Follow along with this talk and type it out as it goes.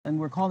And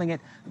we're calling it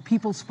the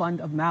People's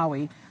Fund of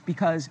Maui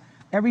because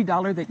every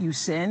dollar that you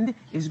send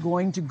is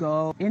going to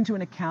go into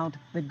an account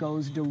that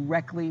goes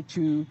directly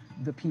to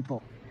the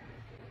people.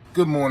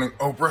 Good morning,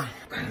 Oprah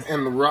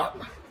and The Rock.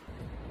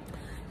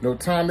 You know what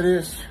time it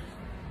is?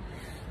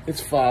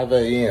 It's 5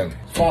 a.m.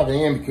 It's 5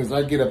 a.m. because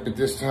I get up at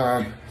this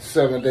time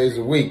 7 days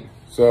a week.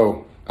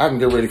 So I can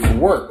get ready for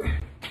work.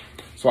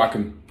 So I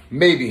can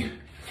maybe,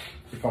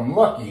 if I'm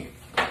lucky,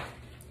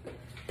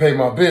 pay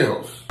my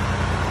bills.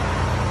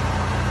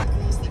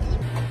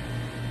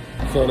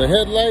 So the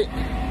headlight,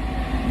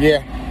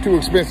 yeah, too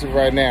expensive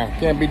right now.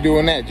 Can't be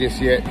doing that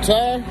just yet.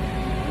 Time,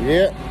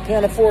 yeah,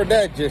 can't afford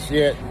that just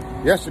yet.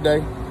 Yesterday,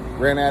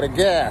 ran out of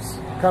gas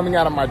coming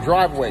out of my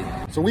driveway.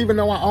 So even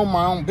though I own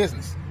my own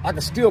business, I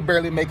can still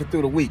barely make it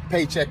through the week,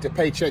 paycheck to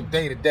paycheck,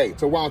 day to day.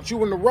 So why don't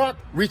you and The Rock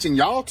reach in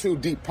y'all two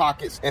deep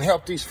pockets and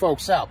help these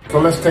folks out? So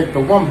let's take the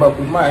 $1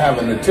 we might have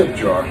in the tip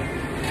jar.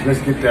 Let's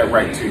get that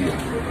right to you.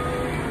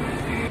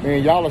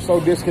 Man, y'all are so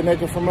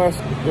disconnected from us,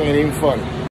 it ain't even funny.